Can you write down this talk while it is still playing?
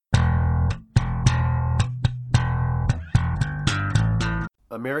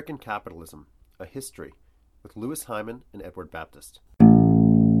American Capitalism, A History, with Louis Hyman and Edward Baptist.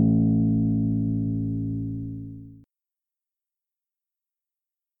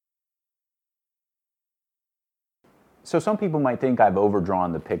 So some people might think I've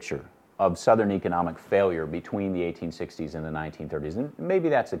overdrawn the picture of Southern economic failure between the 1860s and the 1930s, and maybe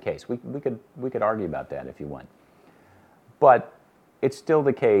that's the case. We could argue about that if you want. But it's still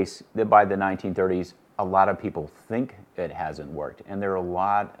the case that by the 1930s, a lot of people think it hasn't worked, and there are a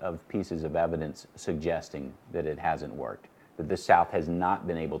lot of pieces of evidence suggesting that it hasn't worked, that the South has not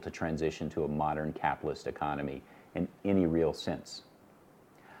been able to transition to a modern capitalist economy in any real sense.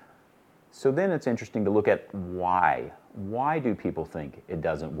 So then it's interesting to look at why. Why do people think it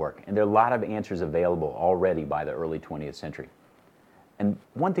doesn't work? And there are a lot of answers available already by the early 20th century. And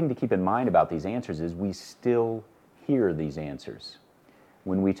one thing to keep in mind about these answers is we still hear these answers.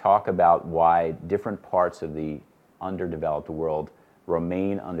 When we talk about why different parts of the underdeveloped world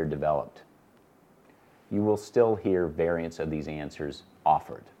remain underdeveloped, you will still hear variants of these answers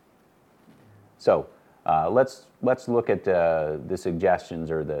offered. So let's look at the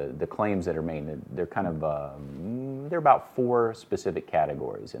suggestions or the claims that are made. They're kind of they're about four specific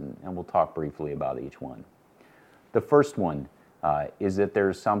categories, and we'll talk briefly about each one. The first one is that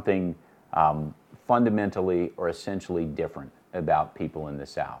there's something fundamentally or essentially different about people in the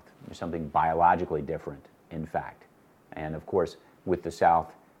South. There's something biologically different, in fact. And of course, with the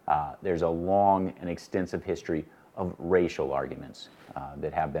South, there's a long and extensive history of racial arguments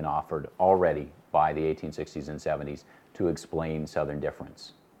that have been offered already by the 1860s and 70s to explain Southern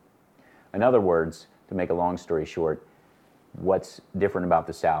difference. In other words, to make a long story short, what's different about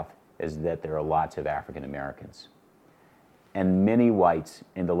the South is that there are lots of African Americans. And many whites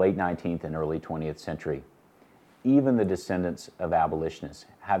in the late 19th and early 20th century, even the descendants of abolitionists,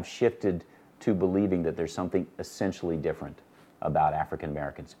 have shifted to believing that there's something essentially different about African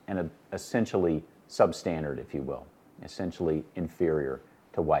Americans and essentially substandard, if you will, essentially inferior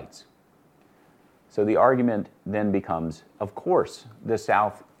to whites. So the argument then becomes, of course, the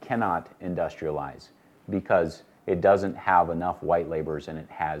South cannot industrialize because it doesn't have enough white laborers and it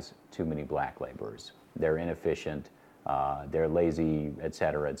has too many black laborers. They're inefficient, they're lazy, et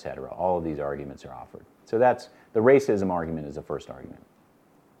cetera, et cetera. All of these arguments are offered. So that's the racism argument is the first argument.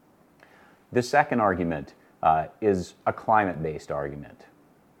 The second argument is a climate-based argument.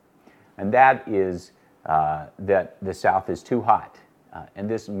 And that is that the South is too hot. And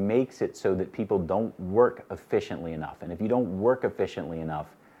this makes it so that people don't work efficiently enough. And if you don't work efficiently enough,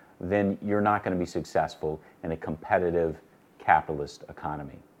 then you're not going to be successful in a competitive capitalist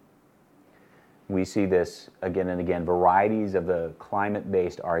economy. We see this again and again. Varieties of the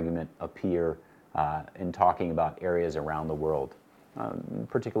climate-based argument appear in talking about areas around the world,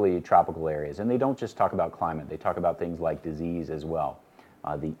 particularly tropical areas. And they don't just talk about climate, they talk about things like disease as well.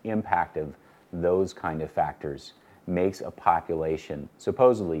 The impact of those kind of factors makes a population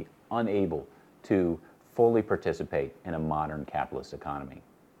supposedly unable to fully participate in a modern capitalist economy.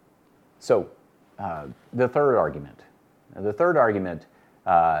 So the third argument,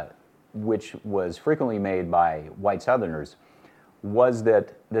 which was frequently made by white Southerners, was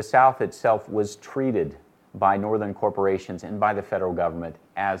that the South itself was treated by Northern corporations and by the federal government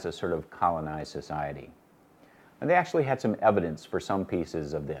as a sort of colonized society. And they actually had some evidence for some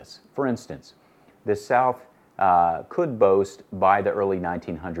pieces of this. For instance, the South could boast by the early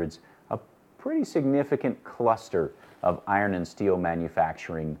 1900s a pretty significant cluster of iron and steel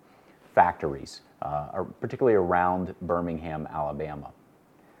manufacturing factories, particularly around Birmingham, Alabama.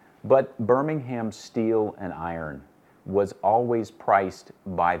 But Birmingham steel and iron was always priced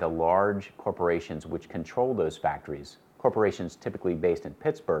by the large corporations which control those factories, corporations typically based in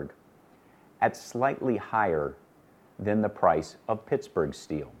Pittsburgh, at slightly higher than the price of Pittsburgh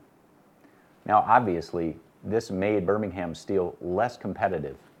steel. Now, obviously, this made Birmingham steel less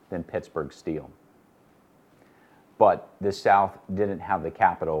competitive than Pittsburgh steel. But the South didn't have the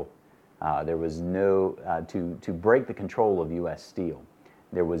capital. There was no, to break the control of U.S. Steel,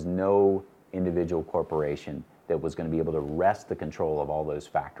 there was no individual corporation that was going to be able to wrest the control of all those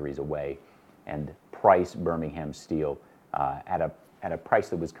factories away and price Birmingham steel at a price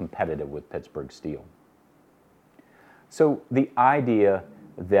that was competitive with Pittsburgh steel. So the idea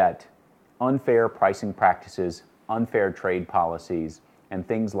that unfair pricing practices, unfair trade policies, and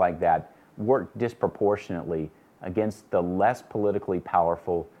things like that work disproportionately against the less politically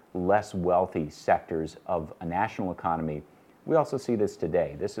powerful, less wealthy sectors of a national economy. We also see this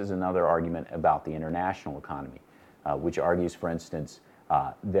today. This is another argument about the international economy, which argues, for instance,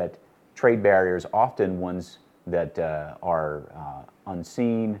 that trade barriers, often ones that are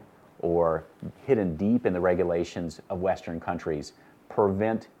unseen or hidden deep in the regulations of Western countries,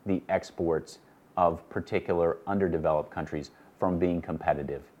 prevent the exports of particular underdeveloped countries from being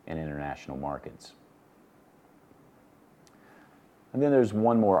competitive in international markets. And then there's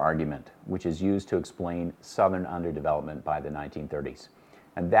one more argument, which is used to explain Southern underdevelopment by the 1930s.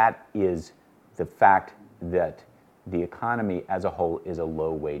 And that is the fact that the economy as a whole is a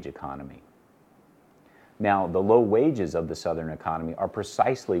low-wage economy. Now, the low wages of the Southern economy are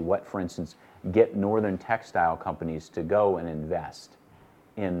precisely what, for instance, get Northern textile companies to go and invest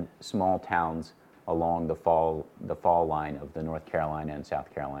in small towns along the fall line of the North Carolina and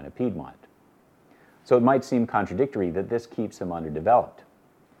South Carolina Piedmont. So it might seem contradictory that this keeps them underdeveloped.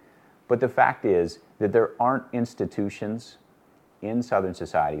 But the fact is that there aren't institutions in Southern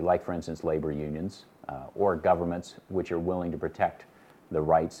society, like, for instance, labor unions or governments which are willing to protect the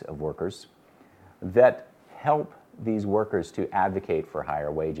rights of workers, that help these workers to advocate for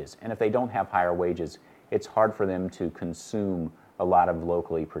higher wages. And if they don't have higher wages, it's hard for them to consume a lot of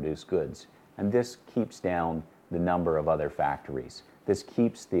locally produced goods. And this keeps down the number of other factories. This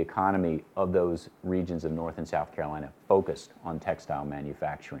keeps the economy of those regions of North and South Carolina focused on textile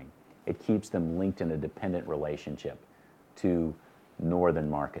manufacturing. It keeps them linked in a dependent relationship to northern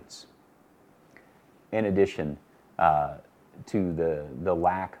markets. In addition to the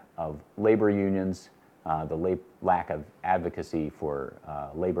lack of labor unions, the lack of advocacy for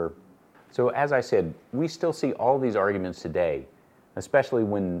labor. So as I said, we still see all these arguments today, especially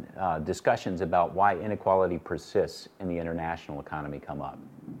when discussions about why inequality persists in the international economy come up.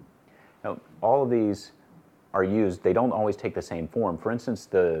 Now, all of these are used, they don't always take the same form. For instance,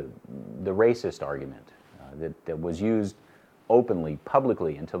 the racist argument that was used openly,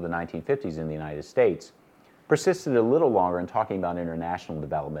 publicly until the 1950s in the United States persisted a little longer in talking about international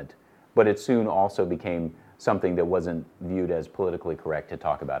development, but it soon also became something that wasn't viewed as politically correct to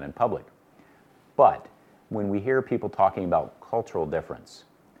talk about in public. But when we hear people talking about cultural difference,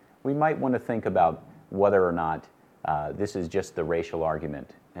 we might want to think about whether or not this is just the racial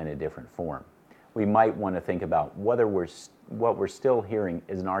argument in a different form. We might want to think about whether what we're still hearing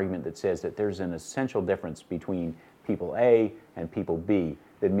is an argument that says that there's an essential difference between people A and people B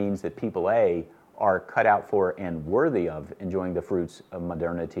that means that people A are cut out for and worthy of enjoying the fruits of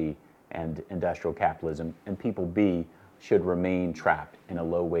modernity and industrial capitalism, and people B should remain trapped in a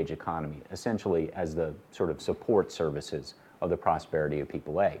low-wage economy, essentially as the sort of support services of the prosperity of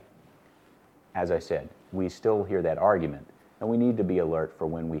people A. As I said, we still hear that argument, and we need to be alert for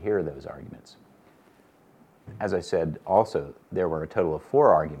when we hear those arguments. As I said, also, there were a total of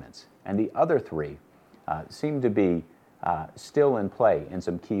 4 arguments, and the other 3 seem to be still in play in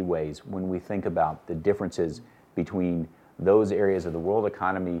some key ways when we think about the differences between those areas of the world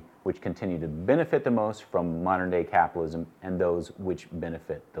economy which continue to benefit the most from modern-day capitalism and those which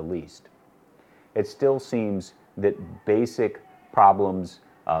benefit the least. It still seems that basic problems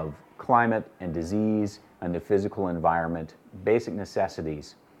of climate and disease and the physical environment, basic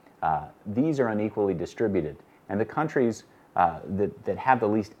necessities, these are unequally distributed. And the countries that have the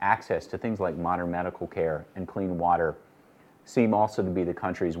least access to things like modern medical care and clean water seem also to be the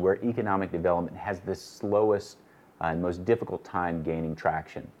countries where economic development has the slowest and most difficult time gaining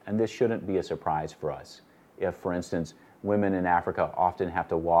traction. And this shouldn't be a surprise for us. If, for instance, women in Africa often have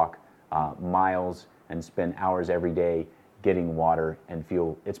to walk miles and spend hours every day getting water and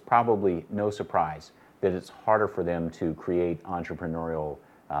fuel, it's probably no surprise that it's harder for them to create entrepreneurial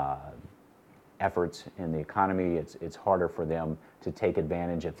efforts in the economy. It's harder for them to take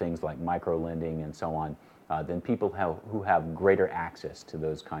advantage of things like micro-lending and so on than people who have greater access to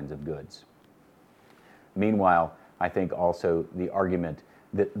those kinds of goods. Meanwhile, I think also the argument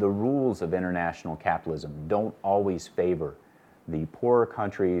that the rules of international capitalism don't always favor the poorer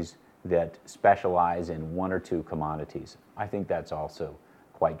countries that specialize in 1 or 2 commodities. I think that's also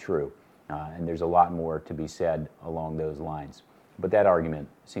quite true, and there's a lot more to be said along those lines. But that argument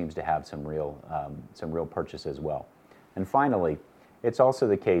seems to have some real purchase as well. And finally, it's also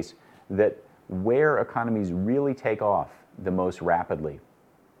the case that where economies really take off the most rapidly,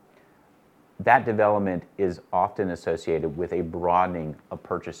 that development is often associated with a broadening of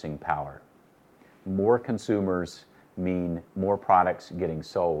purchasing power. More consumers mean more products getting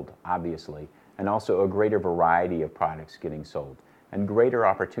sold, obviously, and also a greater variety of products getting sold, and greater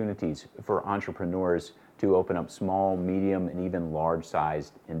opportunities for entrepreneurs to open up small, medium, and even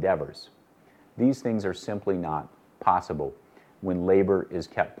large-sized endeavors. These things are simply not possible when labor is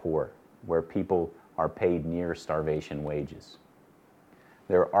kept poor, where people are paid near starvation wages.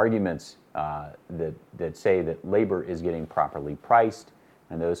 There are arguments that say that labor is getting properly priced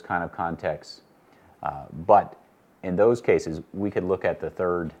in those kind of contexts, but in those cases, we could look at the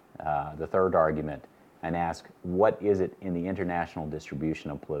third argument and ask, what is it in the international distribution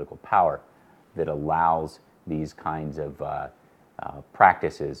of political power that allows these kinds of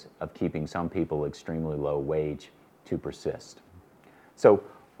practices of keeping some people extremely low wage to persist? So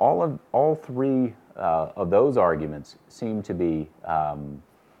all three of those arguments seem to be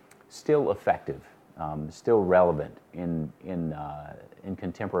still effective, still relevant in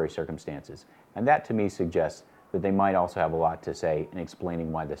contemporary circumstances. And that to me suggests that they might also have a lot to say in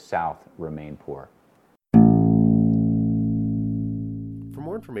explaining why the South remained poor. For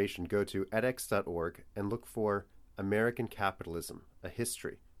more information, go to edX.org and look for American Capitalism, A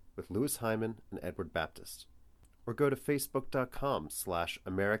History with Louis Hyman and Edward Baptist. Or go to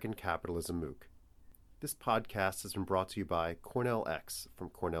facebook.com/American Capitalism MOOC. This podcast has been brought to you by Cornell X from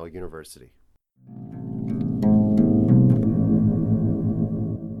Cornell University.